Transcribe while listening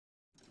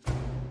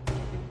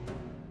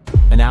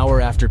An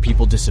hour after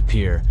people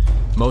disappear,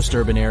 most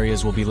urban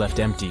areas will be left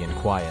empty and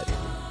quiet.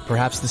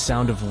 Perhaps the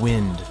sound of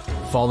wind,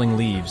 falling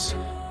leaves,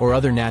 or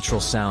other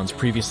natural sounds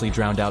previously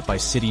drowned out by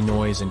city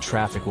noise and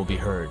traffic will be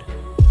heard.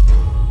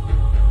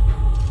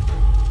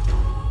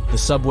 The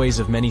subways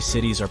of many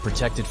cities are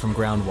protected from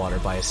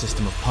groundwater by a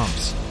system of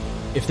pumps.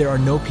 If there are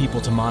no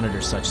people to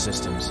monitor such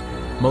systems,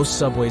 most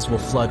subways will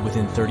flood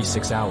within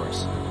 36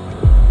 hours.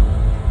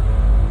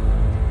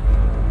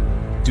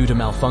 Due to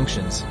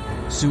malfunctions,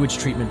 sewage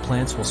treatment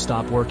plants will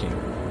stop working,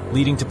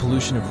 leading to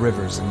pollution of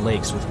rivers and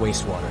lakes with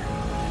wastewater.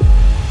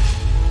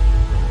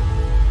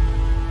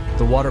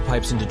 The water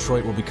pipes in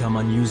Detroit will become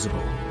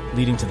unusable,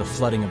 leading to the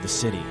flooding of the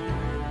city.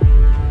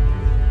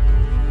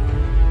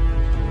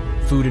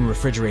 Food in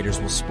refrigerators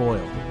will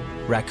spoil.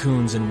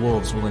 Raccoons and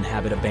wolves will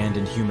inhabit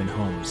abandoned human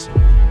homes.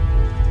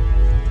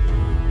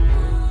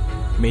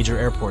 Major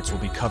airports will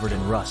be covered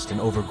in rust and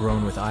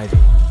overgrown with ivy.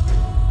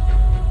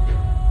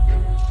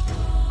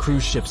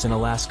 Cruise ships in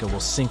Alaska will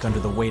sink under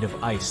the weight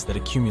of ice that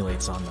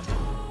accumulates on them.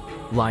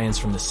 Lions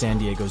from the San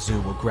Diego Zoo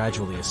will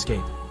gradually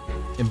escape,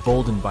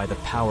 emboldened by the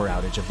power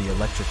outage of the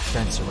electric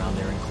fence around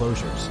their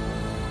enclosures.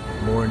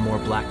 More and more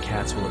black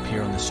cats will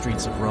appear on the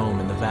streets of Rome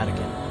and the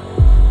Vatican.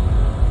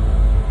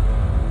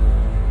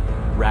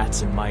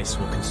 Rats and mice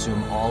will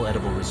consume all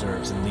edible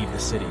reserves and leave the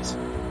cities.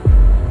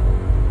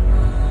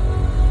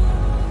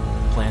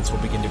 Plants will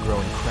begin to grow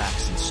in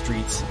cracks in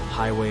streets,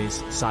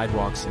 highways,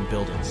 sidewalks, and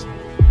buildings.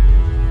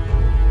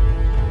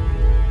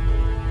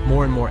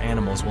 More and more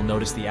animals will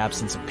notice the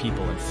absence of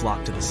people and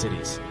flock to the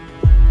cities.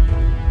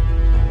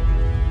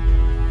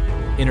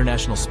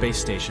 International Space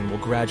Station will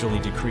gradually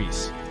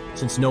decrease.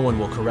 Since no one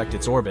will correct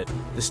its orbit,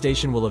 the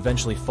station will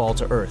eventually fall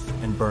to Earth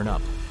and burn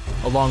up.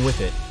 Along with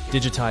it,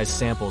 digitized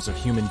samples of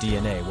human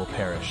DNA will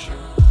perish.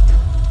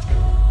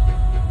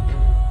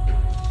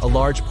 A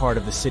large part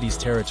of the city's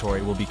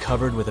territory will be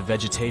covered with a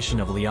vegetation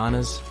of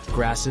lianas,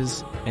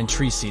 grasses, and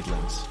tree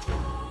seedlings.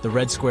 The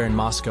Red Square in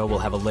Moscow will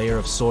have a layer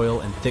of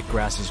soil and thick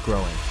grasses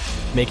growing,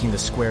 making the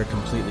square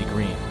completely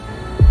green.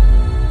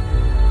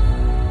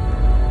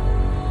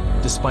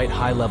 Despite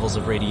high levels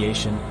of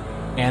radiation,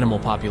 animal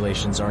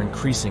populations are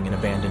increasing in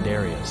abandoned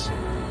areas.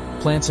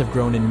 Plants have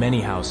grown in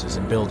many houses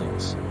and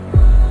buildings.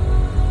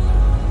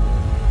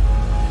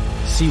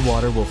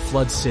 Seawater will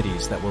flood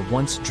cities that were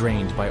once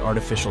drained by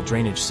artificial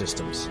drainage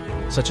systems,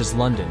 such as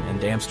London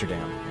and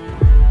Amsterdam.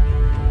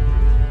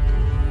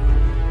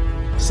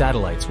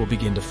 Satellites will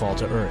begin to fall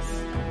to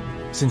Earth.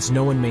 Since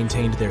no one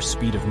maintained their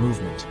speed of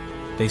movement,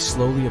 they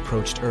slowly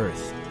approached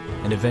Earth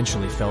and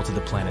eventually fell to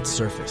the planet's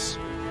surface.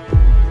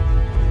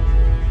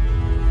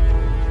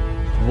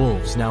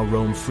 Wolves now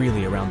roam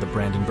freely around the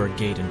Brandenburg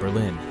Gate in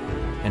Berlin,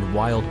 and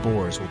wild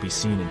boars will be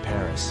seen in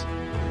Paris.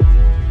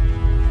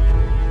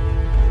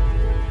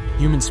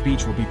 Human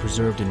speech will be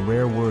preserved in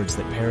rare words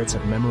that parrots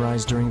have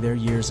memorized during their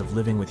years of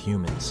living with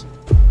humans.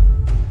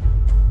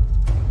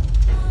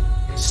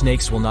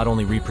 Snakes will not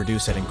only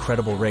reproduce at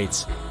incredible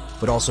rates,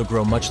 but also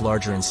grow much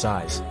larger in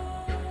size.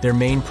 Their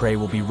main prey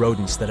will be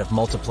rodents that have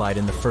multiplied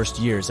in the first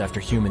years after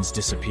humans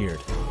disappeared.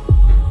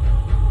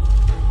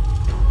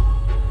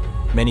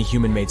 Many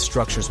human-made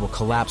structures will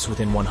collapse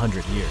within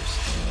 100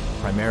 years,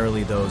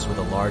 primarily those with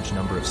a large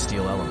number of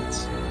steel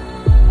elements.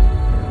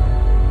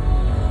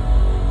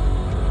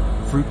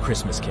 Fruit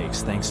Christmas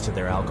cakes, thanks to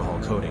their alcohol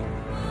coating,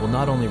 will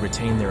not only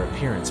retain their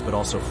appearance but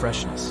also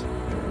freshness.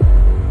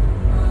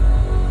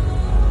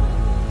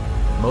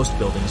 Most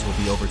buildings will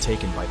be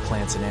overtaken by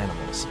plants and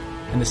animals,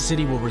 and the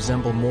city will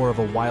resemble more of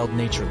a wild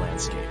nature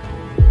landscape.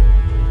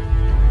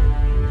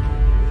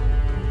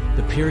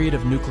 The period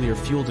of nuclear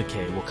fuel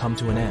decay will come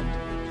to an end,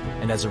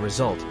 and as a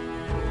result,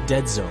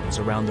 dead zones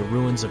around the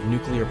ruins of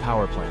nuclear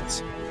power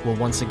plants will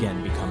once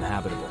again become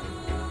habitable.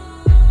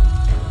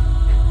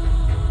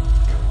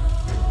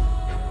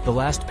 The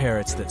last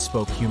parrots that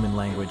spoke human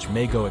language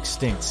may go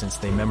extinct since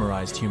they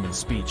memorized human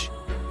speech,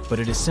 but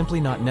it is simply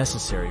not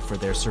necessary for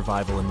their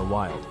survival in the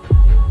wild.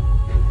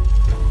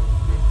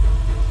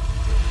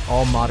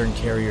 All modern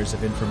carriers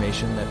of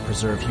information that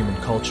preserve human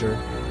culture,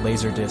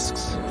 laser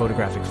discs,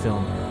 photographic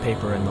film,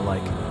 paper, and the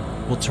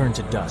like, will turn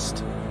to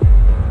dust.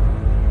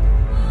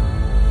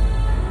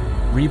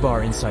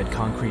 Rebar inside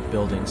concrete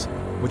buildings,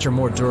 which are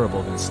more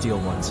durable than steel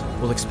ones,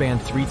 will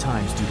expand 3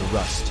 times due to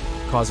rust,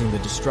 causing the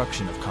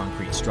destruction of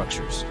concrete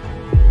structures.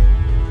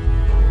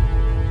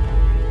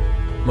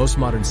 Most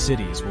modern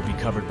cities will be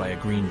covered by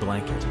a green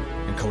blanket,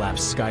 and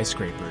collapsed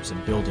skyscrapers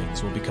and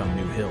buildings will become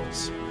new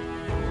hills.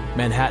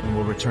 Manhattan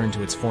will return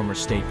to its former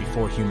state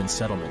before human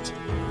settlement,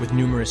 with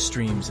numerous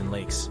streams and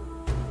lakes.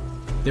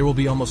 There will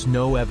be almost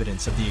no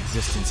evidence of the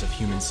existence of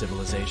human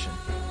civilization.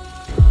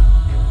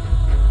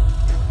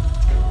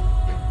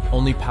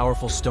 Only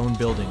powerful stone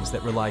buildings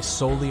that rely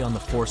solely on the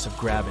force of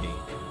gravity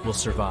will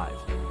survive,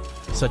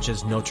 such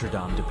as Notre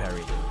Dame de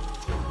Paris.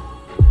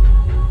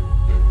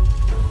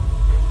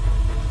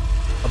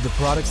 Of the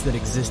products that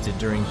existed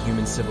during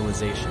human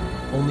civilization,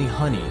 only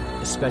honey,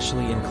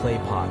 especially in clay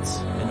pots,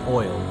 and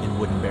oil in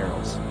wooden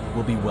barrels,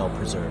 will be well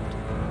preserved.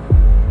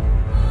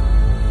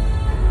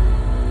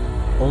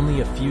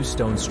 Only a few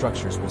stone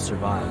structures will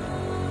survive,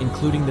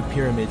 including the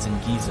pyramids in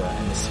Giza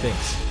and the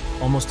Sphinx,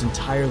 almost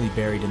entirely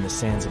buried in the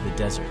sands of the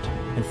desert,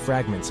 and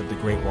fragments of the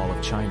Great Wall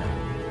of China.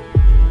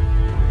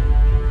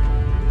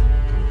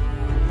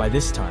 By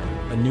this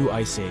time, a new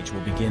ice age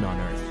will begin on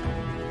Earth.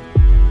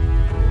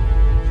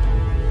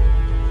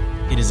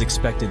 It is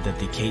expected that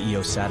the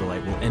KEO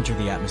satellite will enter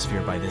the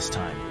atmosphere by this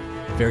time.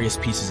 Various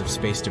pieces of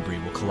space debris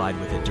will collide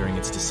with it during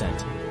its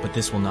descent, but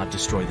this will not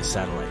destroy the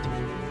satellite.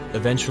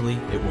 Eventually,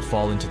 it will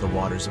fall into the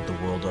waters of the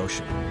world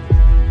ocean.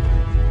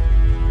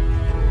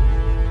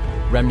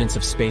 Remnants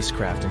of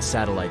spacecraft and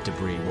satellite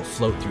debris will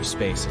float through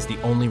space as the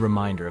only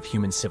reminder of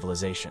human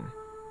civilization.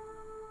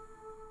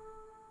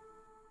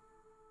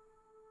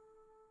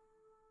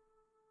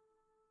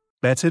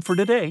 That's it for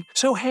today.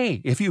 So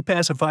hey, if you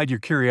pacified your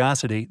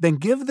curiosity, then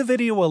give the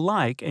video a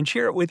like and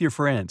share it with your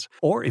friends.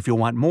 Or if you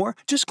want more,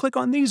 just click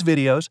on these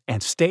videos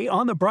and stay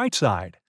on the bright side.